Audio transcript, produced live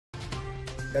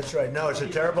That's right. No, it's a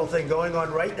terrible thing going on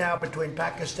right now between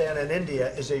Pakistan and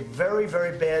India is a very,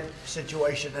 very bad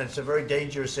situation, and it's a very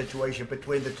dangerous situation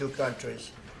between the two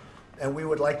countries. And we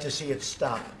would like to see it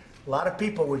stop. A lot of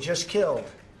people were just killed,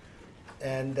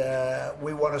 and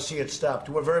we want to see it stopped.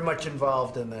 We're very much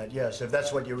involved in that, yes, if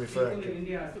that's what you're referring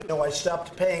to. No, I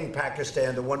stopped paying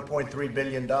Pakistan the $1.3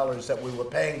 billion that we were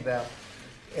paying them.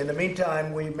 In the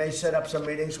meantime, we may set up some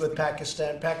meetings with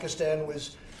Pakistan. Pakistan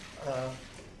was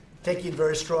taking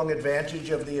very strong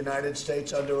advantage of the United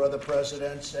States under other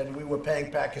presidents, and we were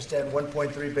paying Pakistan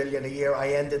 $1.3 billion a year.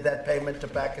 I ended that payment to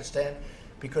Pakistan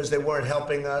because they weren't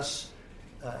helping us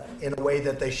in a way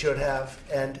that they should have.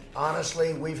 And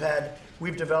honestly,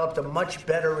 we've developed a much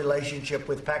better relationship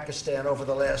with Pakistan over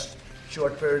the last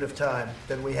short period of time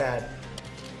than we had.